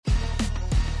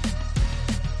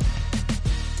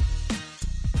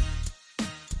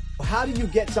how do you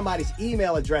get somebody's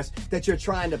email address that you're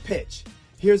trying to pitch?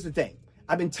 Here's the thing.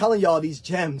 I've been telling y'all these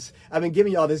gems. I've been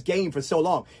giving y'all this game for so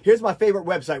long. Here's my favorite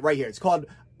website right here. It's called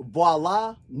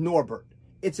Voila Norbert.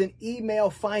 It's an email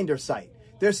finder site.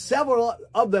 There's several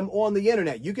of them on the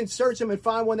internet. You can search them and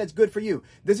find one that's good for you.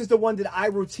 This is the one that I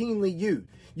routinely use.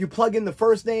 You plug in the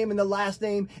first name and the last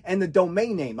name and the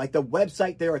domain name, like the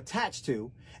website they're attached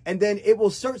to, and then it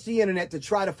will search the internet to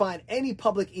try to find any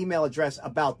public email address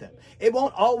about them. It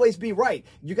won't always be right.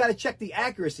 You got to check the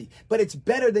accuracy, but it's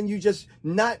better than you just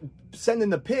not sending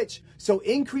the pitch. So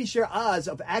increase your odds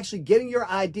of actually getting your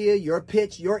idea, your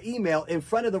pitch, your email in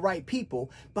front of the right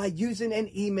people by using an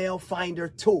email finder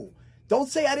tool. Don't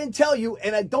say I didn't tell you,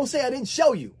 and don't say I didn't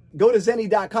show you. Go to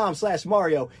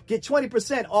Zenni.com/Mario. Get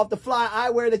 20% off the fly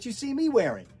eyewear that you see me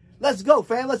wearing. Let's go,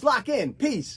 fam. Let's lock in. Peace.